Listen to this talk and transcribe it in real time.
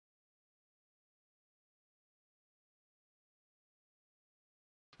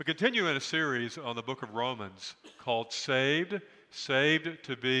We continue in a series on the book of Romans called Saved, Saved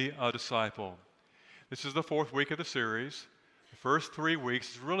to be a Disciple. This is the fourth week of the series. The first 3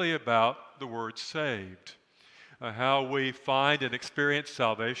 weeks is really about the word saved, how we find and experience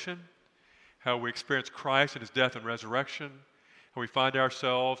salvation, how we experience Christ and his death and resurrection, how we find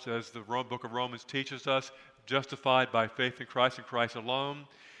ourselves, as the book of Romans teaches us, justified by faith in Christ and Christ alone.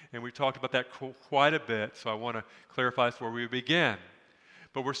 And we talked about that quite a bit, so I want to clarify this where we begin.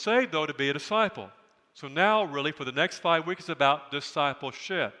 But we're saved, though, to be a disciple. So now, really, for the next 5 weeks, it's about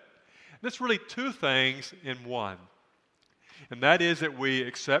discipleship. And it's really two things in one. And that is that we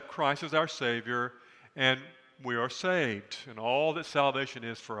accept Christ as our Savior, and we are saved, and all that salvation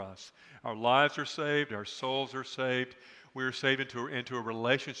is for us. Our lives are saved, our souls are saved. We are saved into a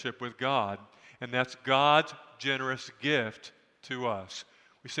relationship with God, and that's God's generous gift to us.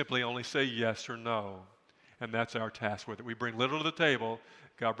 We simply only say yes or no, and that's our task with it. We bring little to the table.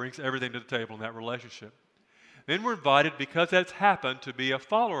 God brings everything to the table in that relationship. Then we're invited, because that's happened, to be a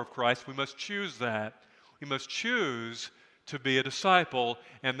follower of Christ. We must choose that. We must choose to be a disciple,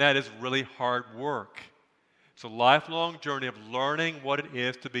 and that is really hard work. It's a lifelong journey of learning what it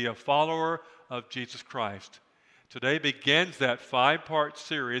is to be a follower of Jesus Christ. Today begins that 5-part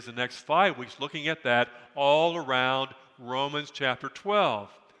series, the next 5 weeks, looking at that all around Romans chapter 12.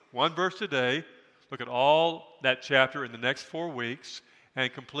 One verse today, look at all that chapter in the next 4 weeks,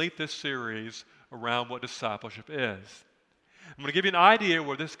 and complete this series around what discipleship is. I'm going to give you an idea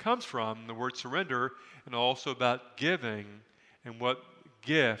where this comes from, the word surrender, and also about giving and what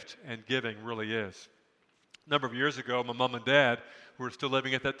gift and giving really is. A number of years ago, my mom and dad, who were still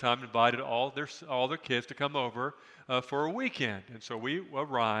living at that time, invited all their kids to come over for a weekend. And so we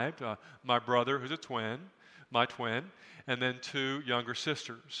arrived, my brother, who's a twin, my twin, and then 2 younger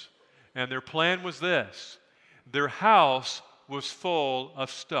sisters. And their plan was this. Their house was full of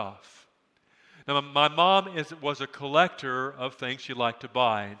stuff. Now, my mom was a collector of things she liked to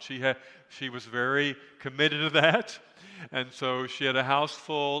buy, and she was very committed to that. And so she had a house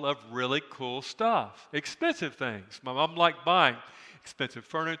full of really cool stuff, expensive things. My mom liked buying expensive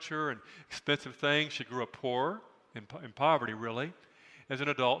furniture and expensive things. She grew up poor, in poverty really. As an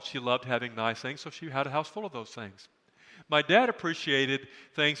adult, she loved having nice things, so she had a house full of those things. My dad appreciated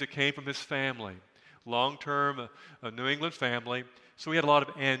things that came from his family, long-term New England family, so he had a lot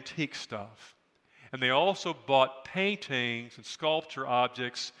of antique stuff. And they also bought paintings and sculpture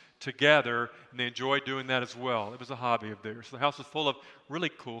objects together, and they enjoyed doing that as well. It was a hobby of theirs. So the house was full of really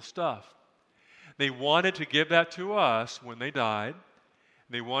cool stuff. They wanted to give that to us when they died.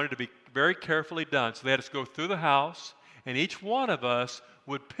 They wanted to be very carefully done. So they had us go through the house, and each one of us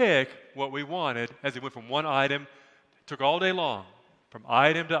would pick what we wanted as they went from one item. It took all day long, from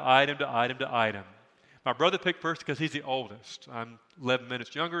item to item to item to item. My brother picked first because he's the oldest. I'm 11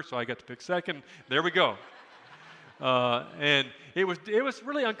 minutes younger, so I got to pick second. There we go. And it was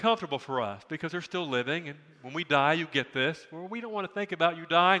really uncomfortable for us because they're still living, and when we die, you get this. Well, we don't want to think about you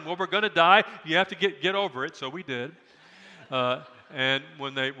dying. Well, we're going to die. You have to get over it. So we did. And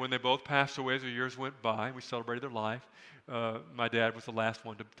when they both passed away, as the years went by, we celebrated their life. My dad was the last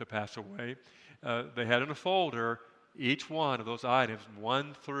one to pass away. They had in a folder each one of those items,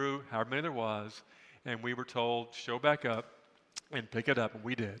 1 through however many there was, and we were told, show back up and pick it up, and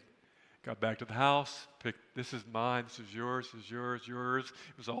we did. Got back to the house, picked, this is mine, this is yours, this is yours, yours.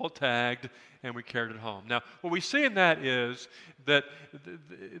 It was all tagged, and we carried it home. Now, what we see in that is that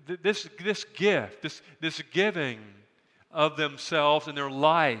this gift, this giving of themselves and their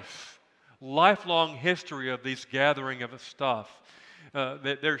lifelong history of these gathering of stuff,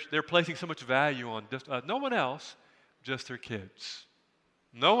 they're placing so much value on just, no one else, just their kids.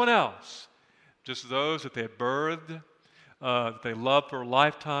 No one else, just those that they had birthed, that they loved for a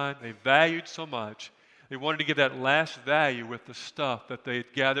lifetime, they valued so much. They wanted to give that last value with the stuff that they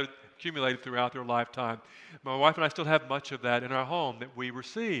had gathered, accumulated throughout their lifetime. My wife and I still have much of that in our home that we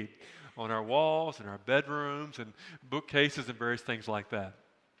received on our walls, in our bedrooms, and bookcases and various things like that.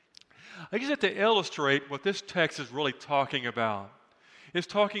 I use it to illustrate what this text is really talking about. It's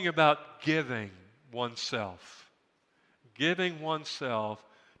talking about giving oneself. Giving oneself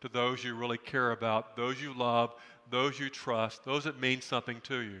to those you really care about, those you love, those you trust, those that mean something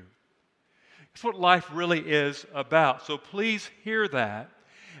to you. It's what life really is about. So please hear that.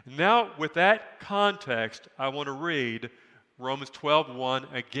 Now, with that context, I want to read Romans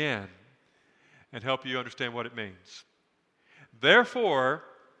 12:1 again and help you understand what it means. Therefore,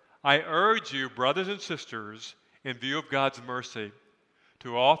 I urge you, brothers and sisters, in view of God's mercy,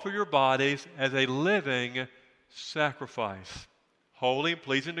 to offer your bodies as a living sacrifice, holy and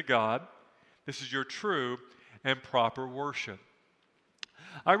pleasing to God. This is your true and proper worship.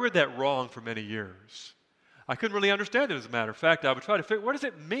 I read that wrong for many years. I couldn't really understand it, as a matter of fact. I would try to figure, what does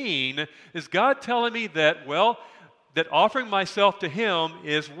it mean? Is God telling me that, that offering myself to Him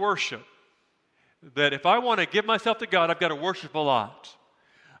is worship? That if I want to give myself to God, I've got to worship a lot.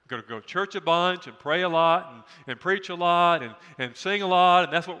 I've got to go to church a bunch and pray a lot and preach a lot and sing a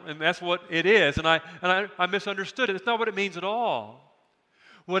lot, and that's what it is. And I misunderstood it. It's not what it means at all.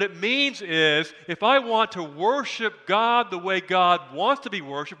 What it means is, if I want to worship God the way God wants to be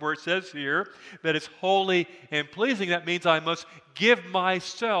worshiped, where it says here that it's holy and pleasing, that means I must give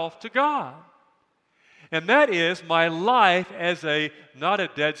myself to God. And that is my life as not a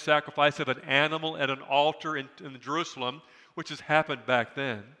dead sacrifice of an animal at an altar in Jerusalem, which has happened back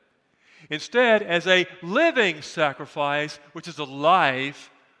then. Instead, as a living sacrifice, which is a life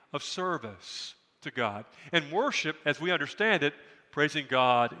of service to God. And worship, as we understand it, praising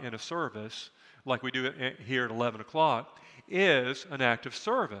God in a service, like we do here at 11 o'clock, is an act of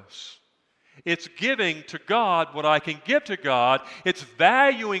service. It's giving to God what I can give to God. It's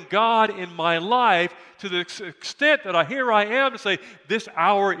valuing God in my life to the extent that here I am to say, this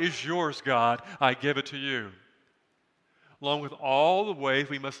hour is yours, God. I give it to you. Along with all the ways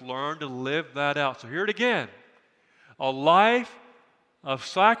we must learn to live that out. So hear it again. A life of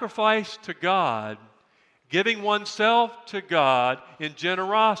sacrifice to God, giving oneself to God in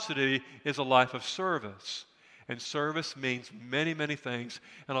generosity, is a life of service. And service means many, many things.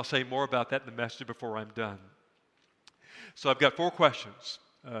 And I'll say more about that in the message before I'm done. So I've got 4 questions.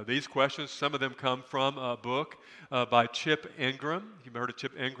 These questions, some of them come from a book by Chip Ingram. You've heard of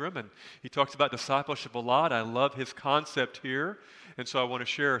Chip Ingram, and he talks about discipleship a lot. I love his concept here, and so I want to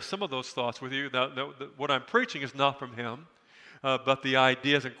share some of those thoughts with you. Now, what I'm preaching is not from him, but the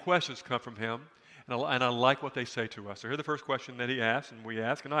ideas and questions come from him, and I like what they say to us. So here's the first question that he asks, and we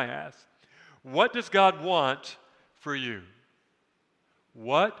ask, and I ask. What does God want for you?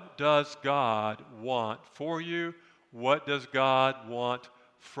 What does God want for you? What does God want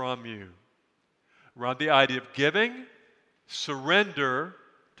from you? Around the idea of giving, surrender,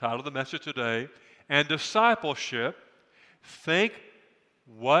 title of the message today, and discipleship, think,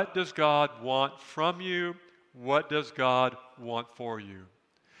 what does God want from you? What does God want for you?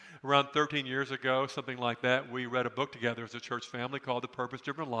 Around 13 years ago, something like that, we read a book together as a church family called The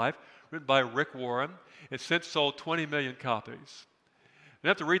Purpose-Driven Life, written by Rick Warren. It's since sold 20 million copies. You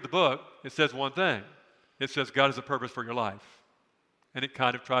have to read the book. It says one thing. It says God has a purpose for your life. And it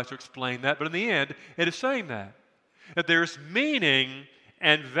kind of tries to explain that. But in the end, it is saying that there's meaning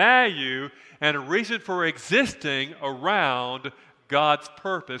and value and a reason for existing around God's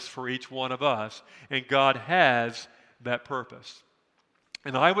purpose for each one of us. And God has that purpose.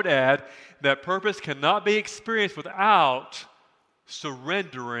 And I would add that purpose cannot be experienced without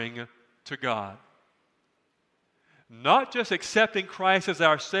surrendering to God. Not just accepting Christ as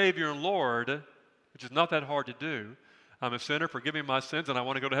our Savior and Lord, which is not that hard to do. I'm a sinner, forgive me my sins, and I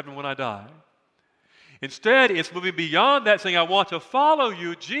want to go to heaven when I die. Instead, it's moving beyond that, saying, I want to follow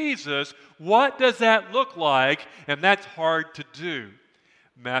you, Jesus. What does that look like? And that's hard to do.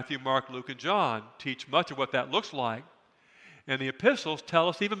 Matthew, Mark, Luke, and John teach much of what that looks like. And the epistles tell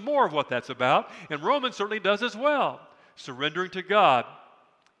us even more of what that's about. And Romans certainly does as well. Surrendering to God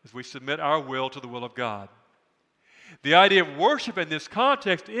as we submit our will to the will of God. The idea of worship in this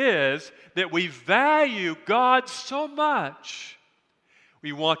context is that we value God so much,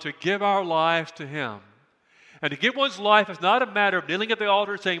 we want to give our lives to Him. And to give one's life is not a matter of kneeling at the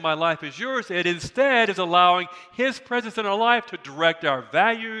altar and saying, my life is yours. It instead is allowing His presence in our life to direct our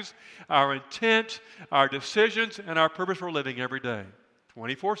values, our intent, our decisions, and our purpose for living every day,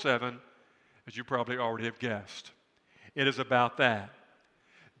 24/7, as you probably already have guessed. It is about that.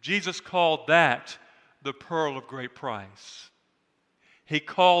 Jesus called that the pearl of great price. He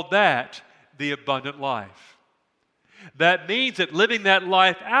called that the abundant life. That means that living that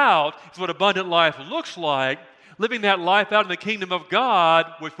life out is what abundant life looks like. Living that life out in the kingdom of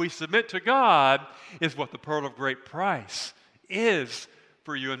God, which we submit to God, is what the pearl of great price is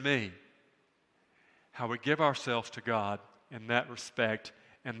for you and me. How we give ourselves to God in that respect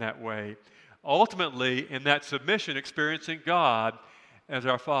and that way. Ultimately, in that submission, experiencing God as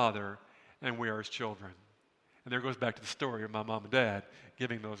our Father, and we are His children. And there goes back to the story of my mom and dad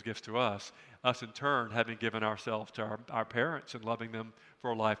giving those gifts to us. Us in turn having given ourselves to our parents and loving them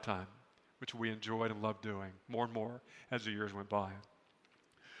for a lifetime, which we enjoyed and loved doing more and more as the years went by.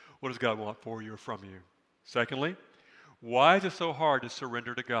 What does God want for you or from you? Secondly, why is it so hard to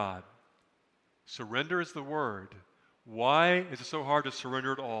surrender to God? Surrender is the word. Why is it so hard to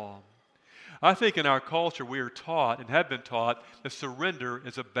surrender at all? I think in our culture we are taught and have been taught that surrender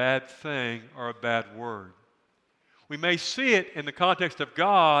is a bad thing or a bad word. We may see it in the context of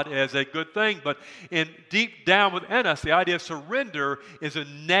God as a good thing, but deep down within us, the idea of surrender is a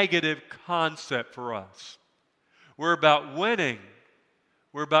negative concept for us. We're about winning.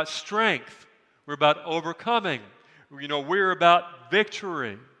 We're about strength. We're about overcoming. We're about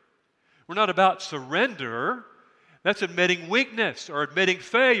victory. We're not about surrender. That's admitting weakness or admitting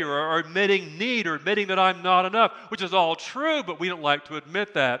failure or admitting need or admitting that I'm not enough, which is all true, but we don't like to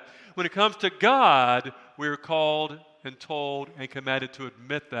admit that. When it comes to God, we're called and told and commanded to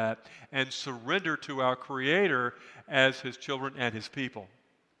admit that and surrender to our Creator as His children and His people.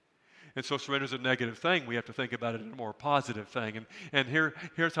 And so surrender is a negative thing. We have to think about it in a more positive thing. And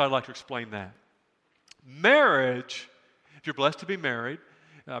here's how I'd like to explain that. Marriage, if you're blessed to be married,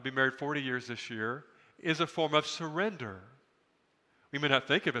 I'll be married 40 years this year, is a form of surrender. We may not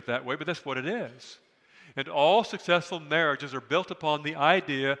think of it that way, but that's what it is. And all successful marriages are built upon the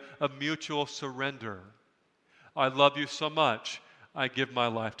idea of mutual surrender. I love you so much, I give my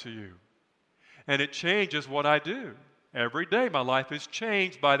life to you. And it changes what I do. Every day my life is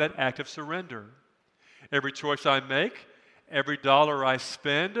changed by that act of surrender. Every choice I make, every dollar I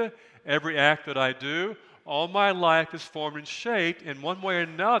spend, every act that I do, all my life is formed and shaped in one way or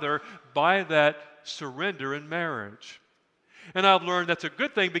another by that surrender in marriage. And I've learned that's a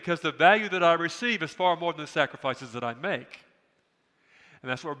good thing because the value that I receive is far more than the sacrifices that I make. And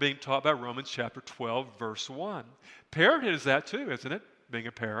that's what we're being taught by Romans chapter 12, verse 1. Parenthood is that too, isn't it? Being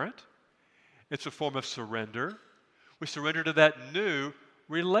a parent. It's a form of surrender. We surrender to that new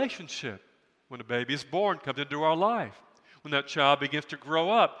relationship. When a baby is born, comes into our life. When that child begins to grow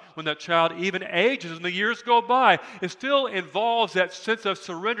up, when that child even ages and the years go by, it still involves that sense of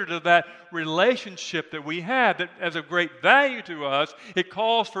surrender to that relationship that we have that has a great value to us. It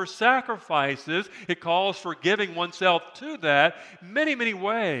calls for sacrifices. It calls for giving oneself to that many, many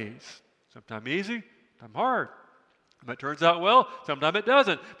ways. Sometimes easy, sometimes hard. It turns out well, sometimes it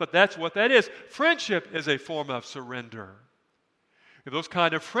doesn't. But that's what that is. Friendship is a form of surrender. In those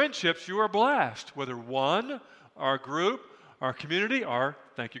kind of friendships, you are blessed, whether one, our group, our community, or,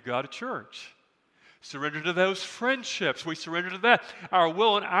 thank you God, a church. Surrender to those friendships. We surrender to that. Our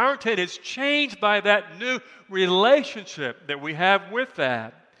will and our intent is changed by that new relationship that we have with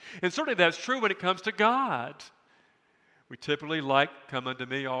that. And certainly that's true when it comes to God. We typically like, come unto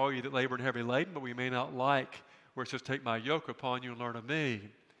me, all you that labor and heavy laden, but we may not like where it says, take my yoke upon you and learn of me.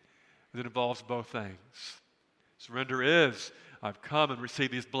 It involves both things. Surrender is, I've come and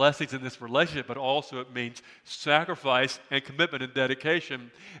received these blessings in this relationship, but also it means sacrifice and commitment and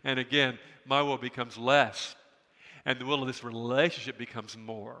dedication. And again, my will becomes less, and the will of this relationship becomes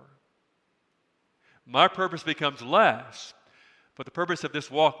more. My purpose becomes less, but the purpose of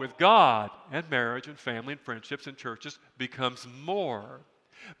this walk with God and marriage and family and friendships and churches becomes more.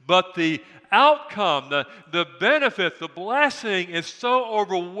 But the outcome, the benefit, the blessing is so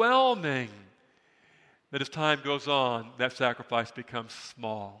overwhelming that as time goes on, that sacrifice becomes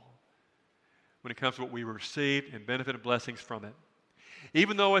small when it comes to what we received and benefit and blessings from it.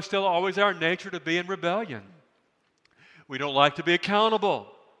 Even though it's still always our nature to be in rebellion. We don't like to be accountable.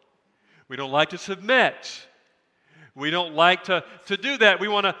 We don't like to submit. We don't like to do that. We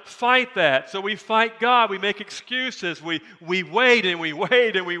want to fight that. So we fight God. We make excuses. We wait and we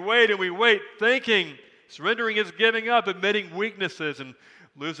wait and we wait and we wait, thinking surrendering is giving up, admitting weaknesses and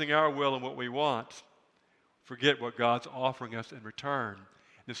losing our will and what we want. Forget what God's offering us in return.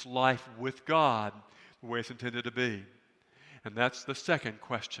 This life with God, the way it's intended to be. And that's the second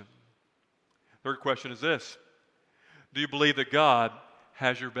question. Third question is this. Do you believe that God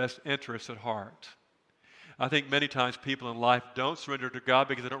has your best interests at heart? I think many times people in life don't surrender to God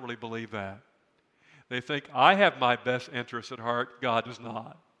because they don't really believe that. They think, I have my best interests at heart, God does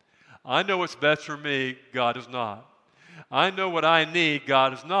not. I know what's best for me, God does not. I know what I need,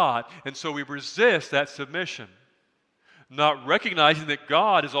 God is not. And so we resist that submission, not recognizing that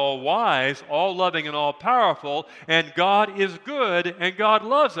God is all wise, all loving, and all powerful, and God is good, and God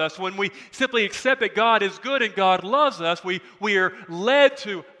loves us. When we simply accept that God is good and God loves us, we are led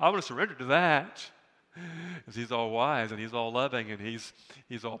to, I want to surrender to that. Because He's all wise, and He's all loving, and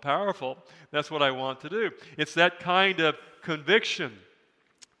He's all powerful. That's what I want to do. It's that kind of conviction,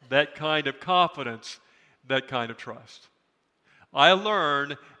 that kind of confidence, that kind of trust. I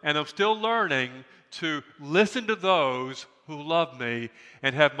learned, and I'm still learning, to listen to those who love me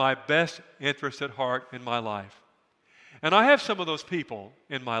and have my best interests at heart in my life. And I have some of those people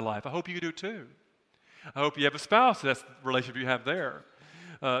in my life. I hope you do too. I hope you have a spouse, that's the relationship you have there,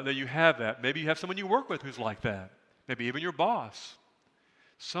 that you have that. Maybe you have someone you work with who's like that. Maybe even your boss.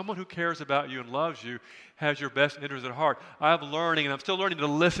 Someone who cares about you and loves you has your best interests at heart. I'm learning, and I'm still learning to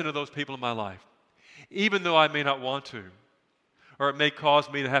listen to those people in my life. even though I may not want to, or it may cause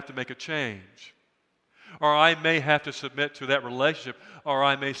me to have to make a change, or I may have to submit to that relationship, or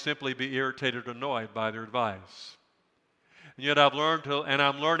I may simply be irritated or annoyed by their advice. And yet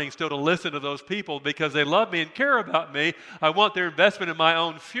I'm learning still to listen to those people because they love me and care about me. I want their investment in my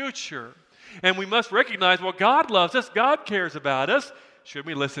own future. And we must recognize, well, God loves us, God cares about us. Should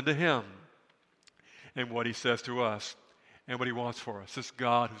we listen to Him and what He says to us and what He wants for us? This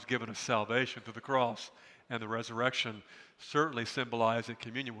God who's given us salvation through the cross and the resurrection, certainly symbolized in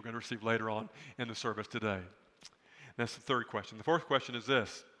communion we're going to receive later on in the service today. That's the third question. The fourth question is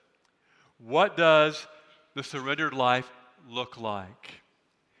this: what does the surrendered life look like?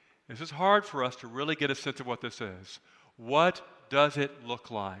 This is hard for us to really get a sense of what this is. What does it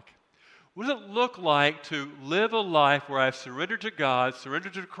look like? What does it look like to live a life where I've surrendered to God,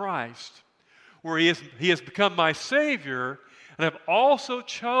 surrendered to Christ, where He has become my Savior, and I've also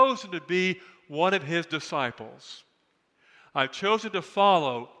chosen to be one of His disciples? I've chosen to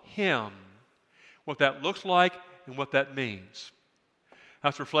follow Him, what that looks like and what that means.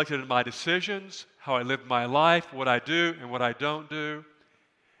 That's reflected in my decisions, how I live my life, what I do and what I don't do,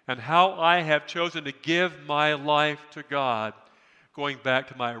 and how I have chosen to give my life to God, going back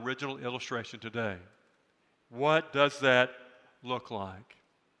to my original illustration today. What does that look like?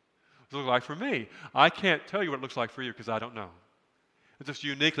 What does it look like for me? I can't tell you what it looks like for you because I don't know. It's just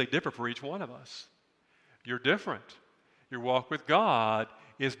uniquely different for each one of us. You're different. Your walk with God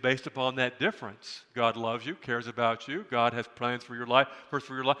is based upon that difference. God loves you, cares about you. God has plans for your life, first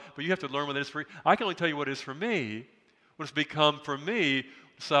for your life, but you have to learn what it is for you. I can only tell you what it is for me. What it's become for me,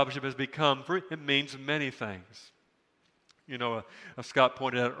 discipleship has become for me. It means many things. You know, Scott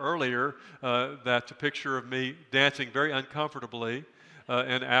pointed out earlier that a picture of me dancing very uncomfortably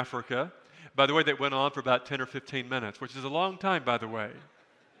in Africa. By the way, that went on for about 10 or 15 minutes, which is a long time, by the way,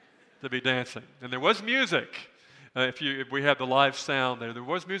 to be dancing. And there was music. If we had the live sound there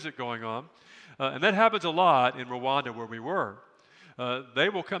was music going on. And that happens a lot in Rwanda where we were. They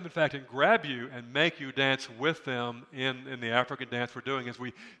will come, in fact, and grab you and make you dance with them in the African dance we're doing as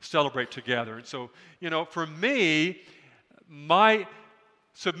we celebrate together. And so, you know, for me, my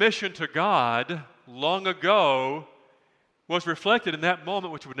submission to God long ago was reflected in that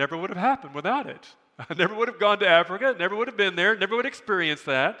moment, which never would have happened without it. I never would have gone to Africa, never would have been there, never would have experienced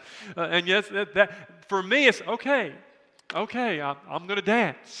that. And yes, that for me, it's okay, I'm going to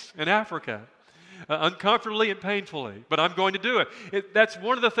dance in Africa, uncomfortably and painfully, but I'm going to do it. That's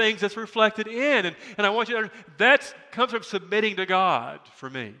one of the things that's reflected in, and I want you to understand, that comes from submitting to God for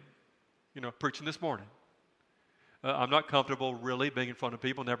me. You know, preaching this morning. I'm not comfortable really being in front of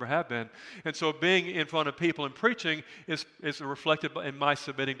people, never have been. And so being in front of people and preaching is reflected in my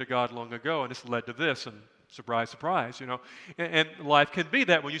submitting to God long ago, and it's led to this, and surprise, surprise, you know. And life can be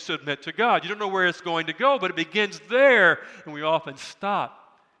that when you submit to God. You don't know where it's going to go, but it begins there, and we often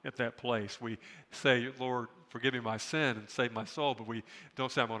stop at that place. We say, Lord, forgive me my sin and save my soul, but we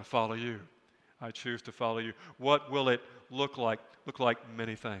don't say, I'm going to follow you. I choose to follow you. What will it look like? Look like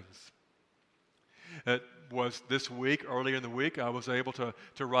many things. It was this week, earlier in the week, I was able to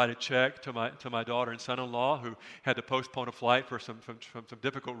write a check to my daughter and son-in-law who had to postpone a flight for some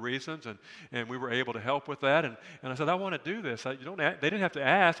difficult reasons, and we were able to help with that. And I said, I want to do this. They didn't have to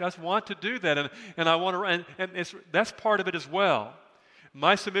ask. I just want to do that, and I want to. And that's part of it as well.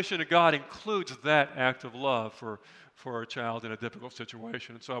 My submission to God includes that act of love for a child in a difficult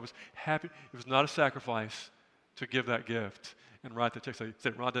situation. And so I was happy. It was not a sacrifice to give that gift and write the check. So he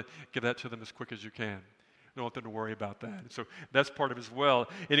said, Rhonda, give that to them as quick as you can. I don't want them to worry about that. And so that's part of it as well.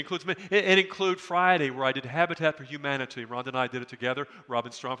 It includes Friday, where I did Habitat for Humanity. Rhonda and I did it together.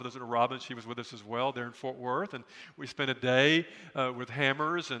 Robin Strong, for those that know Robin, she was with us as well there in Fort Worth. And we spent a day with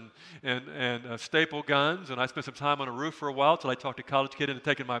hammers and staple guns. And I spent some time on a roof for a while till I talked a college kid into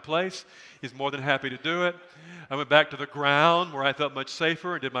taking my place. He's more than happy to do it. I went back to the ground where I felt much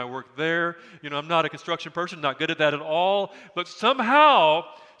safer and did my work there. You know, I'm not a construction person, not good at that at all. But somehow,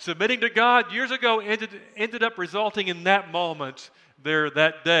 submitting to God years ago ended up resulting in that moment there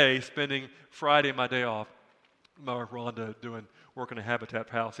that day, spending Friday, my day off, my wife Rhonda doing work in a Habitat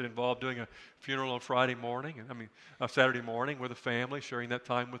house. It involved doing a funeral on Saturday morning with a family, sharing that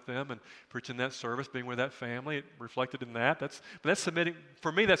time with them and preaching that service, being with that family. It reflected in that. That's submitting,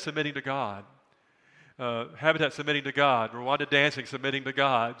 for me, that's submitting to God. Habitat submitting to God, Rwanda dancing submitting to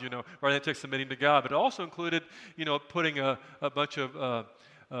God, you know, Rwanda submitting to God. But it also included, you know, putting a bunch of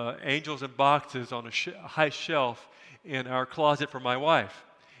angels in boxes on a high shelf in our closet for my wife.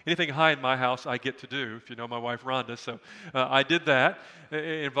 Anything high in my house, I get to do, if you know my wife Rhonda. So I did that.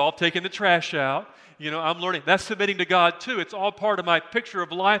 It involved taking the trash out. I'm learning. That's submitting to God, too. It's all part of my picture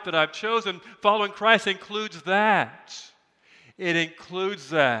of life that I've chosen. Following Christ includes that. It includes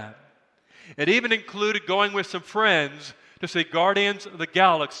that. It even included going with some friends to see Guardians of the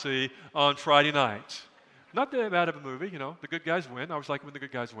Galaxy on Friday night. Not that bad of a movie, the good guys win. I always like when the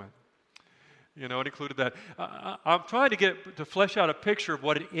good guys win. It included that. I'm trying to flesh out a picture of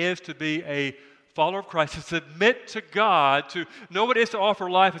what it is to be a follower of Christ, to submit to God, to know what it is to offer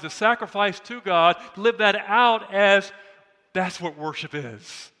life as a sacrifice to God, to live that out as that's what worship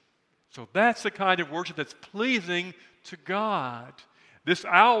is. So that's the kind of worship that's pleasing to God. This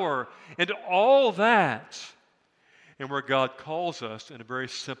hour and all that. And where God calls us in a very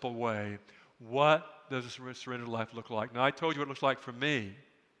simple way, what does a surrendered life look like? Now, I told you what it looks like for me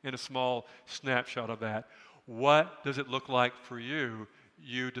in a small snapshot of that. What does it look like for you?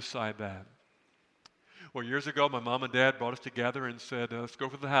 You decide that. Well, years ago, my mom and dad brought us together and said, let's go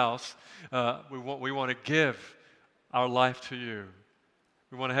for the house. We want to give our life to you.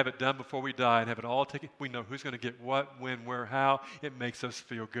 We want to have it done before we die and have it all taken. We know who's going to get what, when, where, how. It makes us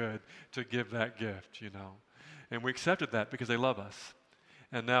feel good to give that gift, And we accepted that because they love us.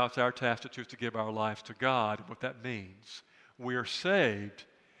 And now it's our task to choose to give our lives to God. What that means, we are saved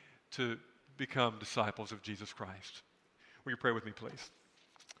to become disciples of Jesus Christ. Will you pray with me, please?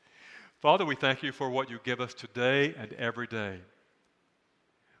 Father, we thank you for what you give us today and every day.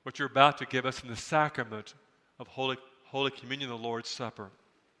 What you're about to give us in the sacrament of Holy Communion, the Lord's Supper.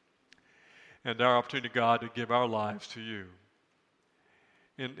 And our opportunity, God, to give our lives to you.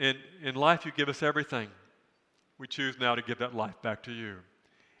 In life, you give us everything. We choose now to give that life back to you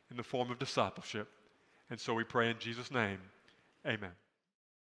in the form of discipleship. And so we pray in Jesus' name, amen.